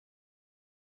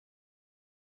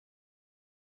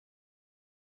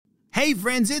Hey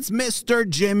friends, it's Mr.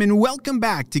 Jim, and welcome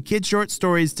back to Kid Short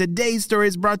Stories. Today's story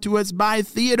is brought to us by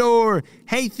Theodore.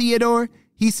 Hey Theodore,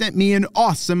 he sent me an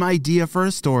awesome idea for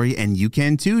a story, and you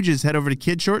can too. Just head over to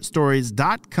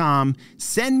kidshortstories.com,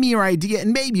 send me your idea,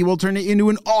 and maybe we'll turn it into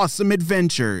an awesome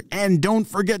adventure. And don't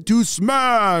forget to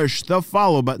smash the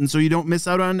follow button so you don't miss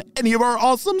out on any of our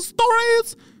awesome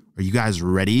stories. Are you guys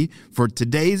ready for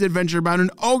today's adventure about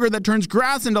an ogre that turns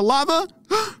grass into lava?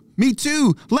 Me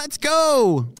too. Let's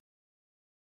go.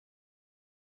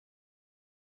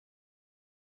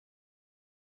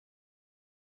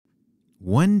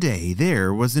 One day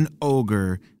there was an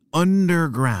ogre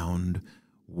underground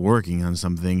working on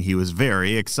something he was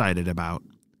very excited about.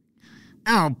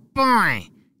 Oh boy,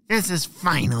 this is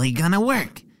finally gonna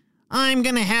work. I'm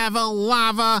gonna have a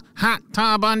lava hot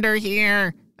tub under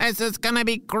here. This is gonna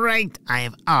be great. I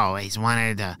have always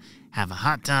wanted to have a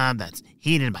hot tub that's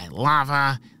heated by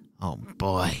lava. Oh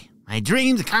boy, my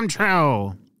dreams come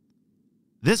true.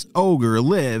 This ogre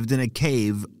lived in a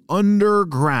cave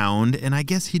underground, and I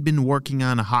guess he'd been working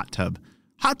on a hot tub.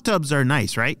 Hot tubs are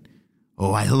nice, right?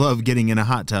 Oh, I love getting in a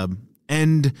hot tub.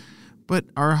 But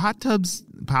are hot tubs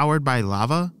powered by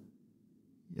lava?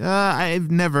 I've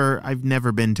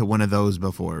never been to one of those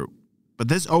before. But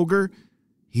this ogre,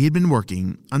 he had been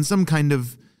working on some kind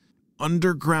of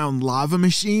underground lava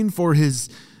machine for his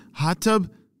hot tub.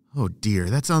 Oh dear,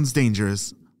 that sounds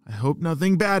dangerous. I hope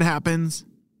nothing bad happens.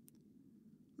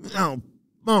 Oh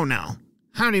no.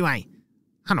 How do I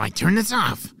turn this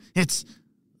off? It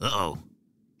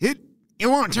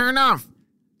won't turn off.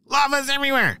 Lava's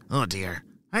everywhere. Oh dear.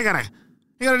 I gotta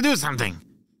do something.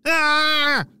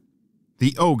 Ah!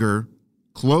 The ogre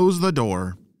closed the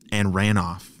door and ran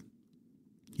off.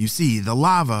 You see, the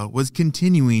lava was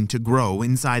continuing to grow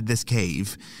inside this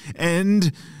cave,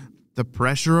 and the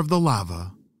pressure of the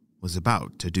lava was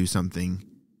about to do something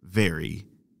very,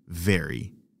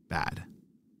 very bad.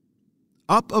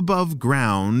 Up above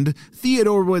ground,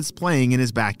 Theodore was playing in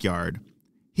his backyard.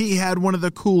 He had one of the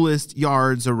coolest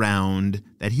yards around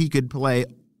that he could play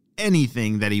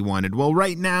anything that he wanted. Well,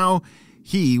 right now,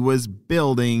 he was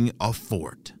building a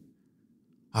fort.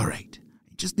 All right,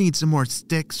 I just need some more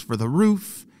sticks for the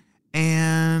roof,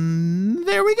 and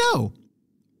there we go.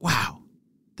 Wow,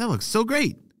 that looks so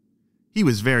great. He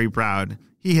was very proud.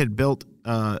 He had built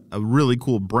a really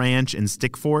cool branch and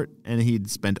stick fort, and he'd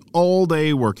spent all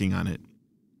day working on it.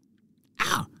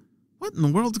 Ow, what in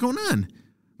the world's going on?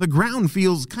 The ground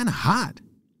feels kind of hot,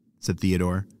 said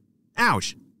Theodore.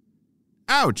 Ouch.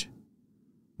 Ouch.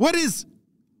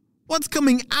 What's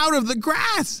coming out of the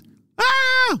grass?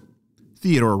 Ah!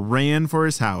 Theodore ran for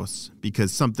his house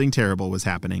because something terrible was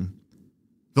happening.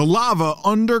 The lava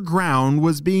underground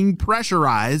was being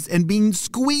pressurized and being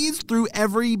squeezed through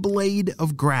every blade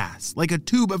of grass like a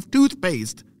tube of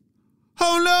toothpaste.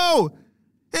 Oh no!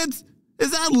 Is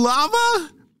that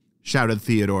lava? Shouted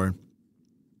Theodore.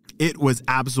 It was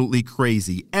absolutely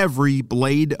crazy. Every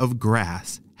blade of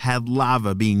grass had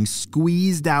lava being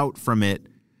squeezed out from it.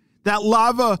 That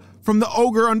lava from the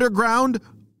ogre underground?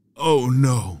 Oh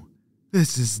no,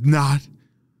 this is not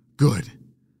good.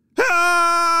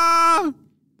 Ah!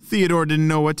 Theodore didn't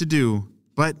know what to do,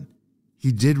 but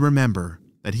he did remember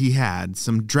that he had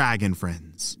some dragon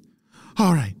friends.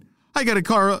 All right, I gotta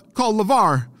call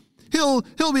LeVar. He'll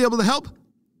be able to help.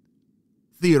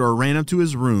 Theodore ran up to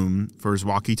his room for his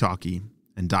walkie-talkie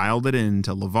and dialed it in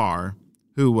to LeVar,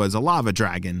 who was a lava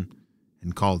dragon,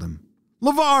 and called him.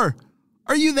 LeVar,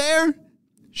 are you there?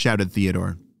 Shouted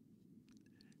Theodore.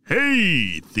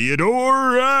 Hey,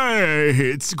 Theodore,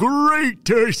 it's great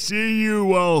to see you.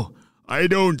 Well, I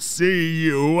don't see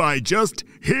you, I just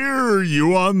hear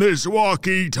you on this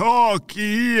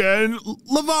walkie-talkie, and...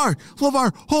 LeVar,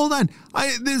 hold on.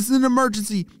 This is an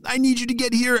emergency. I need you to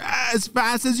get here as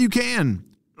fast as you can.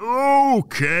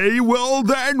 Okay, well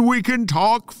then we can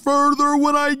talk further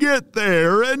when I get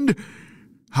there, and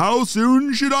how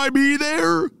soon should I be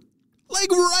there?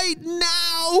 Like right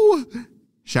now,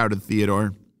 shouted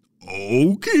Theodore.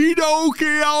 Okie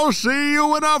dokie, I'll see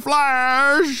you in a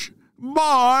flash.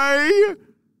 Bye.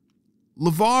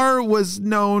 LeVar was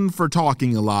known for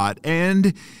talking a lot,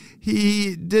 and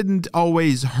he didn't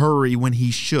always hurry when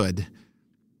he should.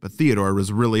 But Theodore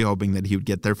was really hoping that he would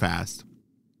get there fast.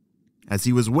 As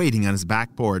he was waiting on his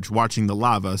back porch, watching the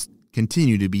lava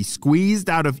continue to be squeezed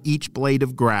out of each blade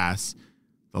of grass,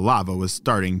 the lava was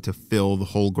starting to fill the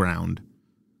whole ground.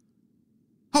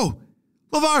 Oh,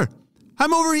 LeVar,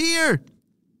 I'm over here,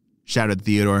 shouted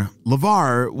Theodore.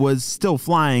 LeVar was still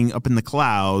flying up in the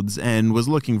clouds and was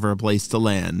looking for a place to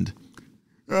land.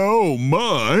 Oh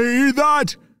my,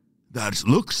 that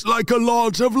looks like a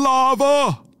lot of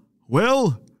lava.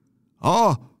 Well,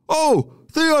 Oh,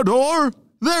 Theodore,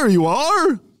 there you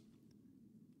are.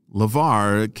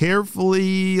 LeVar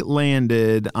carefully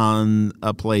landed on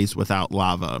a place without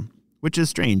lava, which is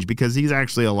strange because he's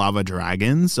actually a lava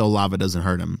dragon, so lava doesn't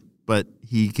hurt him, but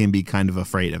he can be kind of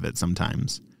afraid of it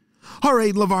sometimes. All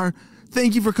right, LeVar,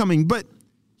 thank you for coming, but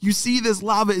you see this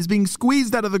lava is being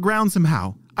squeezed out of the ground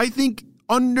somehow. I think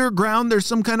underground there's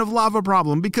some kind of lava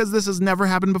problem because this has never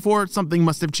happened before. Something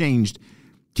must have changed.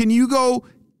 Can you go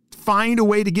find a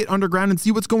way to get underground and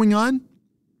see what's going on?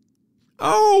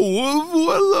 Oh,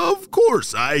 well, of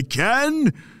course I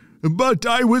can. But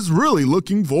I was really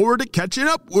looking forward to catching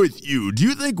up with you. Do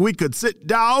you think we could sit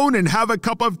down and have a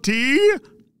cup of tea?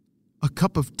 A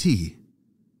cup of tea?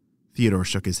 Theodore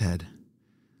shook his head.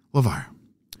 LeVar,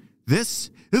 this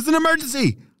is an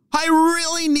emergency. I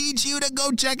really need you to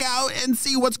go check out and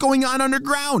see what's going on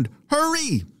underground.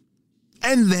 Hurry.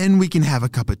 And then we can have a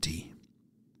cup of tea.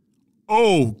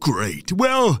 Oh, great.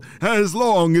 Well, as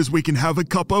long as we can have a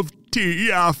cup of tea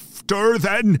after,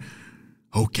 then...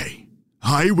 Okay,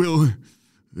 I will...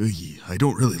 I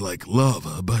don't really like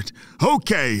lava, but...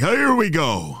 Okay, here we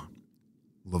go.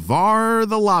 LeVar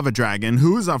the lava dragon,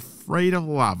 who's afraid of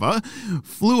lava,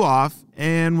 flew off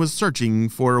and was searching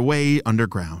for a way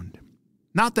underground.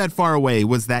 Not that far away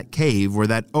was that cave where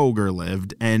that ogre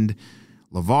lived, and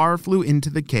LeVar flew into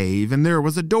the cave, and there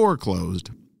was a door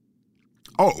closed.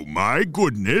 Oh, my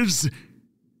goodness.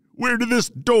 Where did this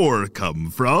door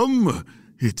come from?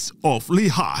 It's awfully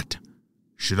hot.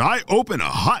 Should I open a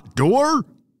hot door?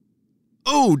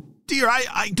 Oh, dear,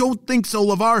 I don't think so,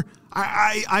 LeVar.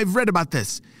 I've read about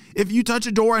this. If you touch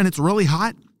a door and it's really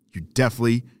hot, you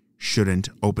definitely shouldn't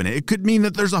open it. It could mean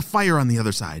that there's a fire on the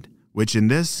other side, which in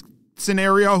this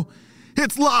scenario,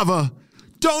 it's lava.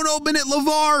 Don't open it,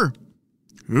 LeVar.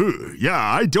 Yeah,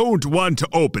 I don't want to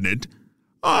open it.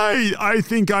 I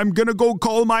think I'm gonna go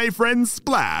call my friend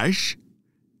Splash.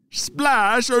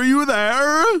 Splash, are you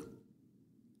there?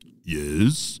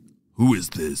 Yes? Who is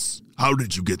this? How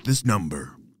did you get this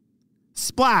number?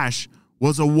 Splash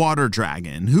was a water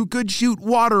dragon who could shoot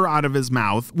water out of his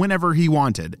mouth whenever he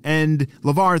wanted, and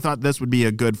LeVar thought this would be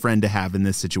a good friend to have in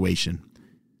this situation.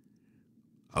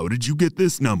 How did you get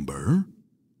this number?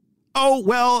 Oh,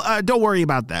 well, don't worry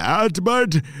about that,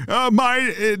 but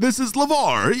this is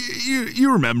LeVar.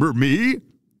 You remember me?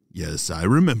 Yes, I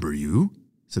remember you,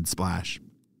 said Splash.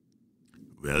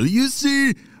 Well, you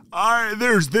see,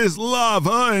 there's this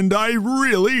lava, and I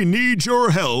really need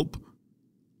your help.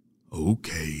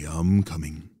 Okay, I'm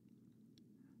coming.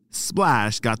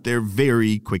 Splash got there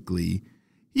very quickly.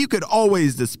 You could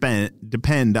always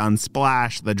depend on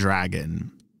Splash the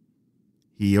dragon.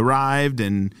 He arrived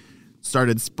and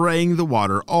started spraying the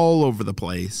water all over the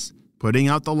place, putting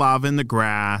out the lava in the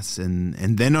grass and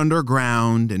then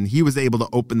underground, and he was able to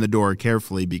open the door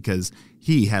carefully because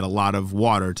he had a lot of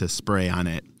water to spray on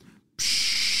it.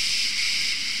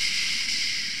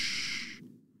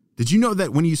 Did you know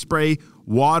that when you spray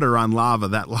water on lava,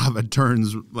 that lava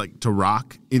turns to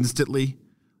rock instantly?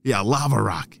 Yeah, lava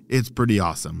rock. It's pretty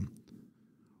awesome.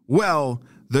 Well,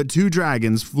 the two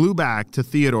dragons flew back to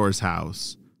Theodore's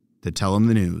house to tell him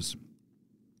the news.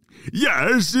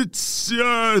 Yes, it's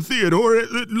Theodore.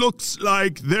 It looks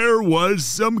like there was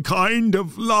some kind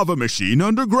of lava machine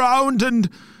underground, and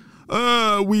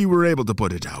we were able to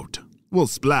put it out. Well,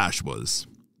 Splash was.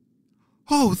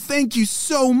 Oh, thank you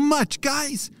so much,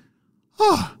 guys.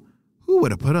 Oh, who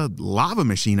would have put a lava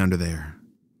machine under there?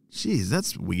 Jeez,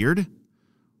 that's weird.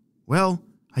 Well,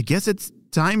 I guess it's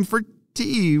time for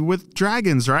tea with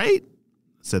dragons, right?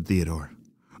 Said Theodore.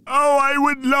 Oh, I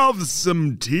would love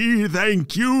some tea,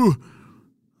 thank you.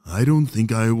 I don't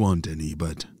think I want any,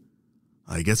 but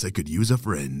I guess I could use a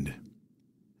friend,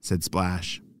 said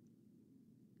Splash.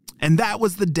 And that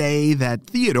was the day that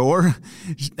Theodore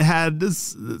had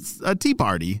a tea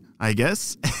party, I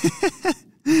guess,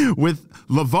 with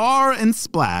LeVar and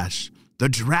Splash, the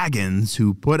dragons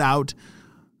who put out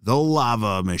the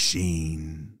lava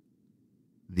machine.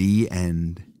 The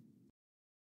end.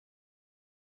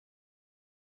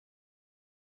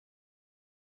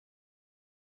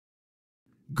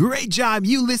 Great job.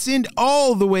 You listened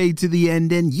all the way to the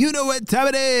end, and you know what time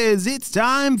it is. It's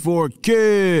time for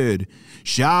Kid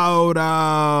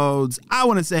Shoutouts. I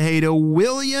want to say hey to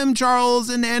William, Charles,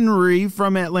 and Henry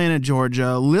from Atlanta,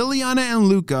 Georgia, Liliana and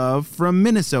Luca from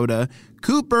Minnesota,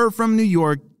 Cooper from New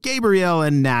York, Gabrielle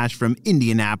and Nash from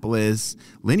Indianapolis,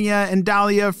 Linnea and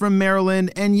Dahlia from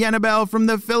Maryland, and Yanabel from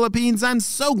the Philippines. I'm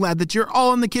so glad that you're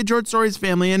all in the Kid Short Stories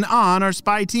family and on our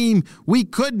spy team. We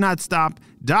could not stop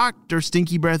Dr.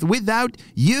 Stinky Breath without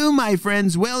you, my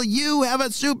friends. Well, you have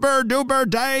a super duper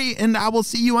day, and I will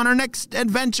see you on our next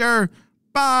adventure.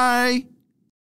 Bye.